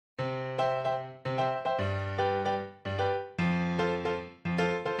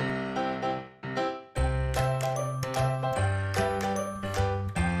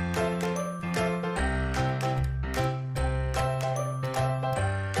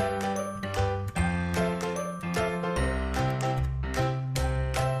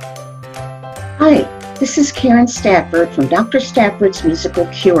Hi, this is Karen Stafford from Dr. Stafford's Musical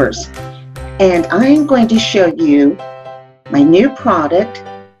Cures, and I'm going to show you my new product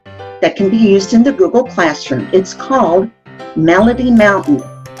that can be used in the Google Classroom. It's called Melody Mountain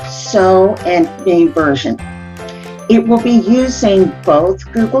Sew and Me version. It will be using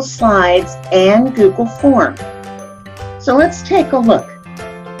both Google Slides and Google Form. So let's take a look.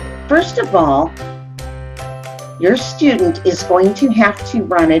 First of all, your student is going to have to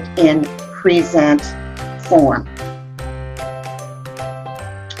run it in Present form.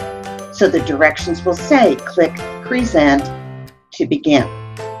 So the directions will say, click Present to begin.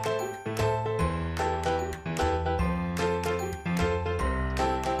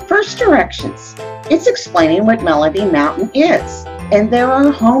 First directions, it's explaining what Melody Mountain is, and there are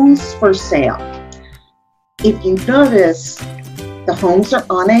homes for sale. If you notice, the homes are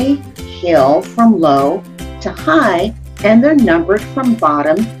on a hill from low to high, and they're numbered from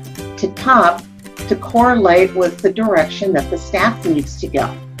bottom to top to correlate with the direction that the staff needs to go.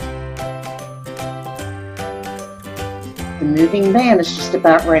 The moving van is just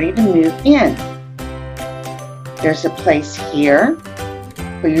about ready to move in. There's a place here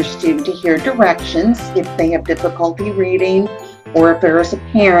for your student to hear directions if they have difficulty reading, or if there is a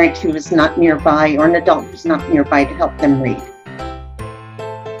parent who is not nearby or an adult who's not nearby to help them read.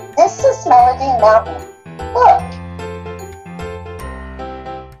 This is Melody Mountain. Look.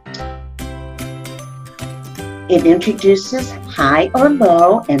 It introduces high or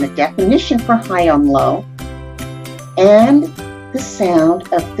low and a definition for high and low, and the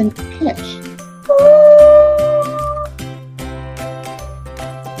sound of the pitch.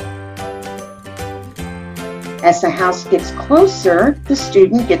 As the house gets closer, the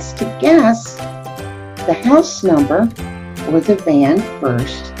student gets to guess the house number where the van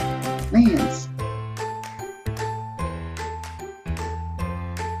first lands.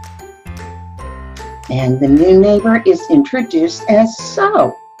 And the new neighbor is introduced as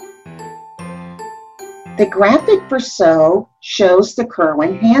Sew. The graphic for Sew shows the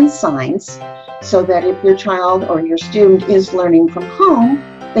Kerwin hand signs so that if your child or your student is learning from home,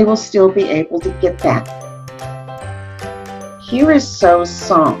 they will still be able to get that. Here is Sew's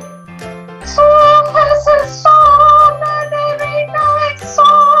song. Song has a song, a very nice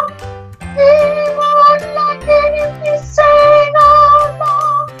song. We would like it if you sang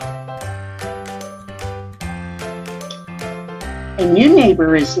along. A new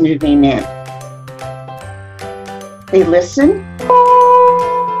neighbor is moving in. They listen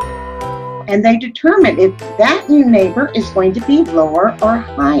and they determine if that new neighbor is going to be lower or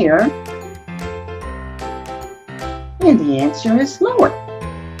higher. And the answer is lower.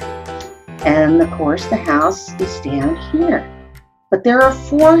 And of course the house is down here. But there are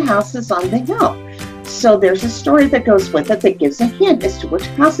 4 houses on the hill. So there's a story that goes with it that gives a hint as to which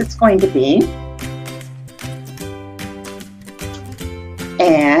house it's going to be.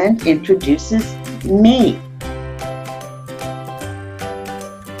 And introduces Me.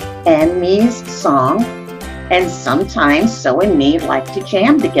 And Me's song. And sometimes Sew and Me like to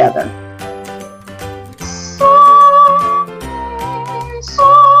jam together.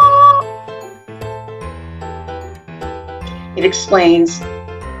 It explains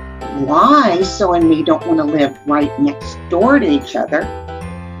why Sew and Me don't want to live right next door to each other.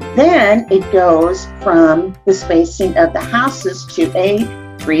 Then it goes from the spacing of the houses to a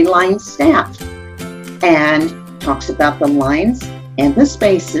 3-line staff and talks about the lines and the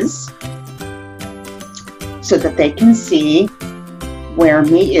spaces so that they can see where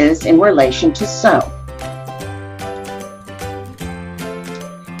Me is in relation to Sew.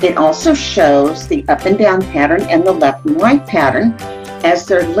 It also shows the up and down pattern and the left and right pattern as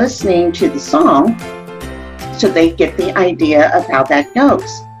they're listening to the song so they get the idea of how that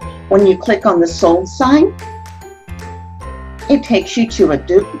goes. When you click on the sold sign, it takes you to a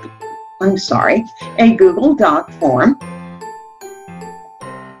Google Doc form.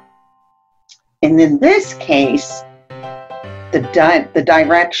 And in this case, the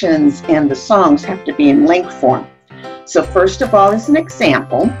directions and the songs have to be in link form. So first of all is an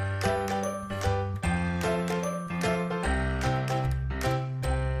example.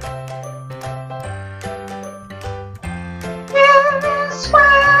 Here's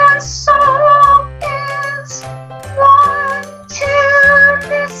where a song is. 1, 2,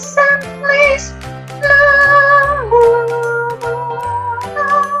 listen please.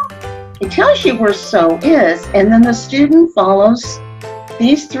 It tells you where Sew is, and then the student follows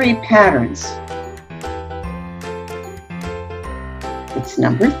these 3 patterns. It's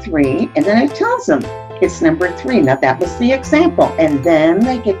number 3, and then it tells them it's number 3. Now that was the example, and then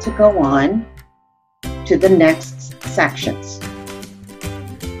they get to go on to the next sections.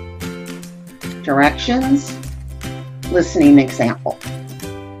 directions, listening example.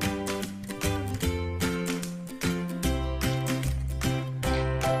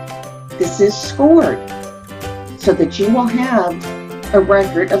 This is scored so that you will have a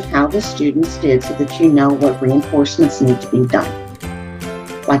record of how the students did so that you know what reinforcements need to be done.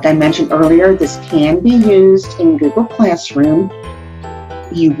 Like I mentioned earlier, this can be used in Google Classroom.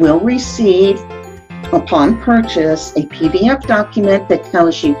 You will receive, upon purchase, a PDF document that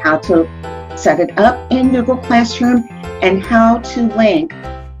tells you how to set it up in Google Classroom and how to link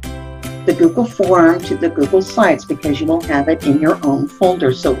the Google form to the Google Slides, because you will have it in your own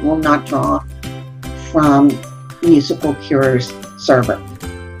folder, so it will not draw from Musical Cures server.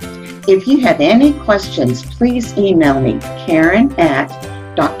 If you have any questions, please email me,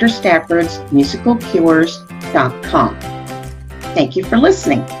 Karen@drstaffordsmusicalcures.com. Thank you for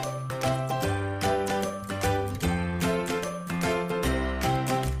listening.